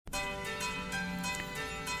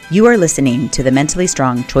You are listening to the Mentally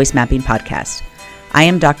Strong Choice Mapping Podcast. I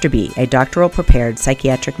am Dr. B, a doctoral prepared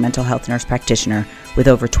psychiatric mental health nurse practitioner with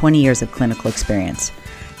over 20 years of clinical experience.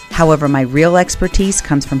 However, my real expertise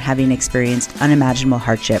comes from having experienced unimaginable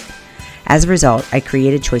hardship. As a result, I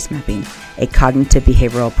created choice mapping, a cognitive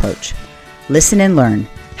behavioral approach. Listen and learn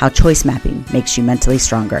how choice mapping makes you mentally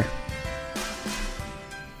stronger.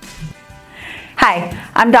 Hi,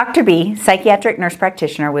 I'm Dr. B, psychiatric nurse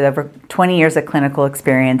practitioner with over 20 years of clinical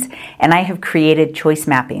experience, and I have created choice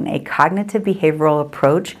mapping, a cognitive behavioral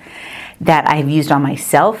approach that I have used on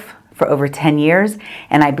myself for over 10 years,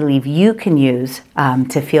 and I believe you can use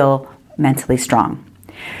to feel mentally strong.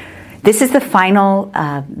 This is the final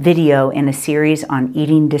video in a series on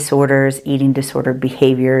eating disorders, eating disorder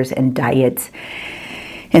behaviors, and diets,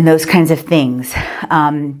 and those kinds of things.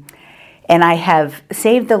 And I have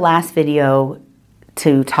saved the last video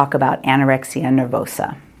to talk about anorexia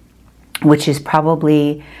nervosa, which is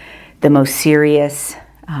probably the most serious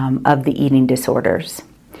of the eating disorders.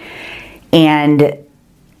 And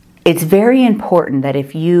it's very important that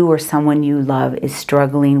if you or someone you love is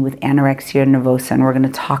struggling with anorexia nervosa, and we're going to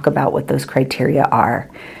talk about what those criteria are,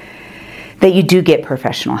 that you do get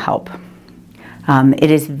professional help. It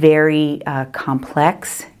is very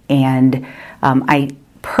complex, and I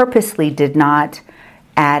purposely did not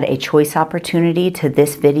add a choice opportunity to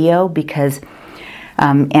this video because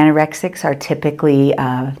anorexics are typically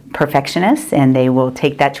perfectionists, and they will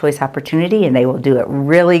take that choice opportunity and they will do it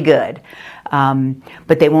really good.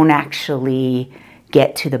 But they won't actually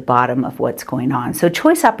get to the bottom of what's going on. So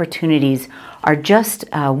choice opportunities are just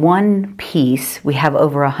one piece. We have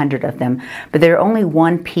over 100 of them, but they're only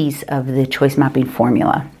one piece of the choice mapping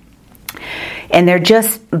formula. And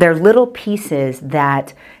they're little pieces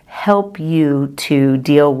that help you to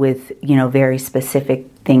deal with, very specific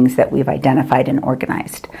things that we've identified and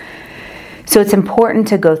organized. So it's important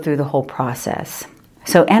to go through the whole process.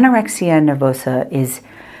 So anorexia nervosa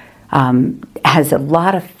has a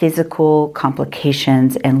lot of physical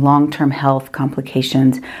complications and long-term health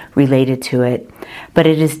complications related to it, but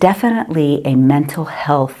it is definitely a mental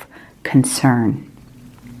health concern.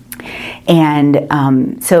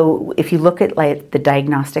 And so if you look at the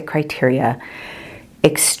diagnostic criteria,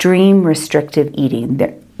 extreme restrictive eating,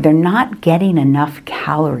 they're not getting enough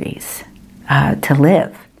calories to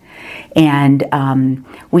live. And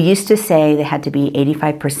we used to say they had to be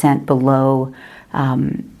 85% below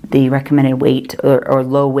the recommended weight or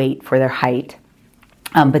low weight for their height.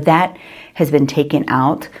 But that has been taken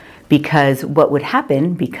out because what would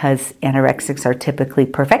happen, because anorexics are typically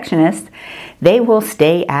perfectionists, they will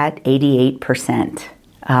stay at 88%.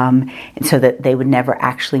 And so that they would never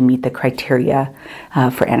actually meet the criteria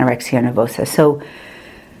for anorexia nervosa. So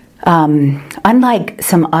unlike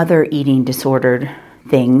some other eating disordered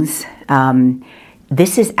things,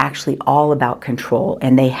 this is actually all about control,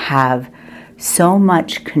 and they have so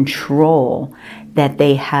much control that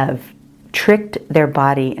they have tricked their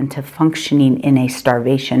body into functioning in a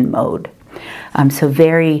starvation mode. So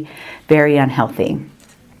very, very unhealthy.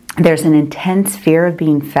 There's an intense fear of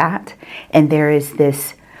being fat, and there is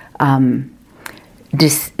this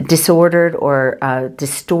disordered or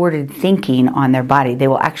distorted thinking on their body. They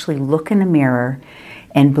will actually look in a mirror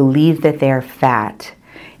and believe that they're fat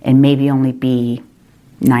and maybe only be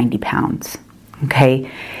 90 pounds.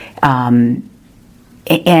 Okay? And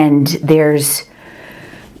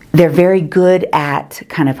they're very good at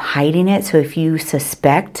kind of hiding it. So if you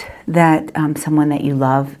suspect that someone that you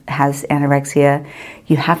love has anorexia,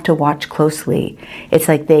 you have to watch closely. It's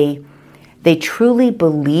like they truly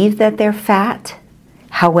believe that they're fat.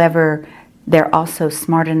 However, they're also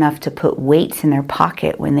smart enough to put weights in their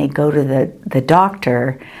pocket when they go to the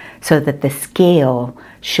doctor so that the scale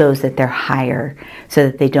shows that they're higher, so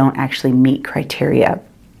that they don't actually meet criteria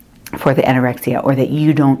for the anorexia, or that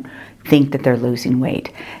you don't think that they're losing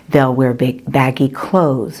weight. They'll wear big baggy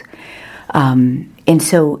clothes. And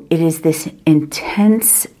so it is this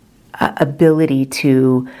intense ability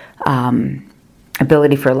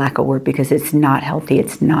for lack of a word, because it's not healthy,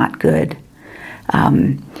 it's not good,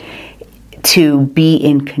 to be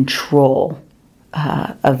in control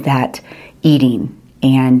of that eating.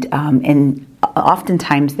 And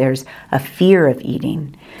oftentimes there's a fear of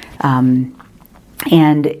eating.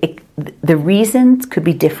 The reasons could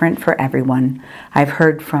be different for everyone. I've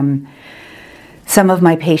heard from some of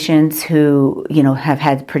my patients who, have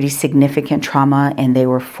had pretty significant trauma, and they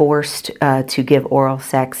were forced to give oral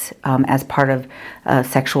sex as part of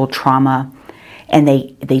sexual trauma, and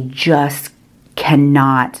they just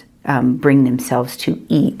cannot bring themselves to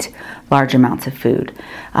eat large amounts of food.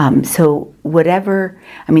 So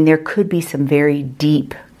there could be some very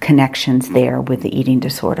deep connections there with the eating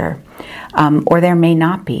disorder, or there may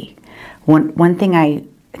not be. One thing I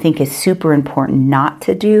think is super important not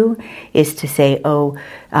to do is to say,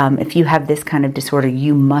 if you have this kind of disorder,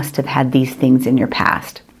 you must have had these things in your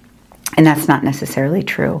past. And that's not necessarily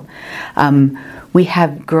true. We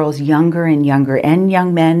have girls younger and younger, and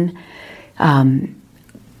young men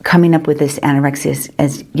coming up with this anorexia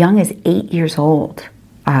as young as 8 years old,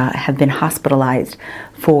 have been hospitalized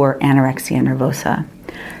for anorexia nervosa.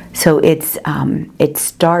 So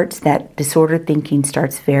that disordered thinking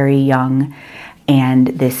starts very young, and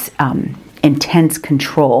this intense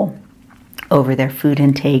control over their food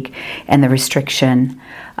intake and the restriction.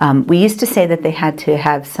 We used to say that they had to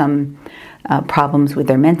have some problems with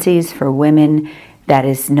their menses for women. That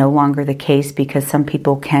is no longer the case, because some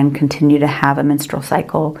people can continue to have a menstrual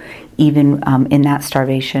cycle even in that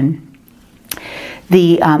starvation.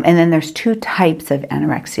 And then there's two types of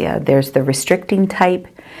anorexia. There's the restricting type,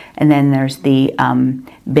 and then there's the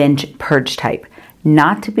binge-purge type.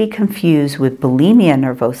 Not to be confused with bulimia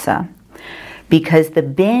nervosa, because the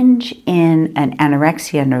binge in an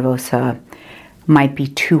anorexia nervosa might be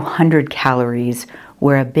 200 calories,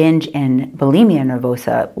 where a binge in bulimia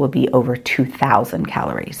nervosa will be over 2,000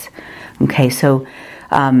 calories. Okay, so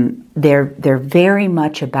they're very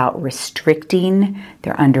much about restricting.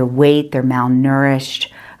 They're underweight, they're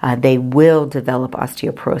malnourished. They will develop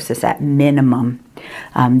osteoporosis at minimum.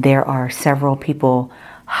 There are several people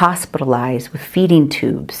hospitalized with feeding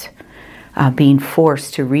tubes, being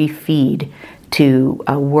forced to refeed to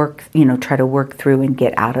try to work through and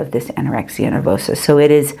get out of this anorexia nervosa. So it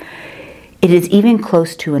is even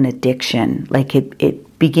close to an addiction. Like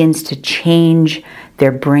it begins to change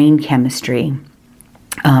their brain chemistry.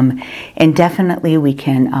 And definitely we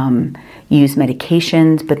can use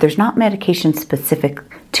medications, but there's not medication specific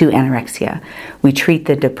to anorexia. We treat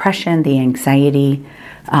the depression, the anxiety,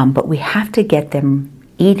 but we have to get them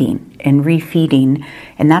eating and refeeding,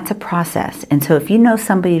 and that's a process. And so if you know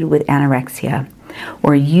somebody with anorexia,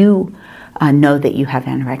 or you know that you have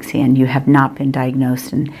anorexia and you have not been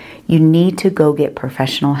diagnosed, and you need to go get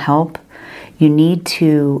professional help, you need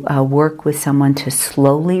to work with someone to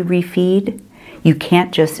slowly refeed. You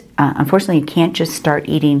can't just, unfortunately, you can't just start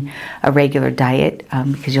eating a regular diet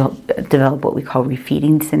because you'll develop what we call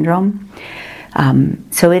refeeding syndrome.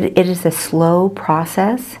 So it is a slow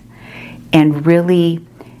process, and really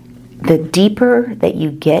the deeper that you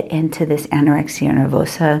get into this anorexia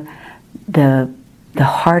nervosa, the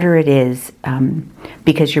harder it is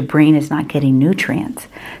because your brain is not getting nutrients.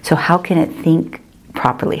 So how can it think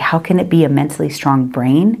properly? How can it be a mentally strong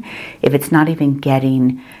brain if it's not even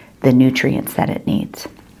getting the nutrients that it needs?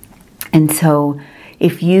 And so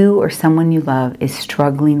if you or someone you love is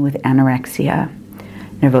struggling with anorexia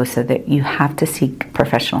nervosa, that you have to seek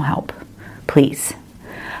professional help, please.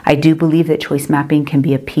 I do believe that choice mapping can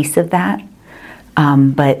be a piece of that,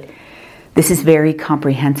 but this is very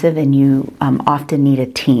comprehensive, and you often need a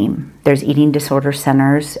team. There's eating disorder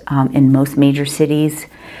centers in most major cities,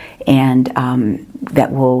 and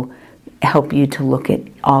that will help you to look at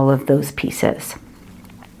all of those pieces.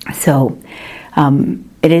 So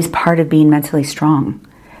it is part of being mentally strong,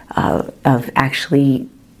 of actually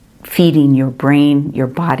feeding your brain, your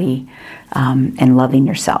body, and loving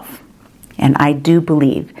yourself. And I do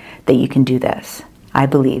believe that you can do this. I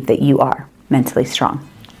believe that you are mentally strong.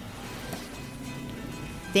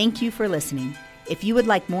 Thank you for listening. If you would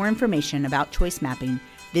like more information about choice mapping,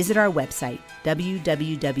 visit our website,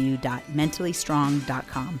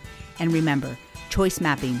 www.mentallystrong.com. And remember, choice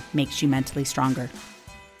mapping makes you mentally stronger.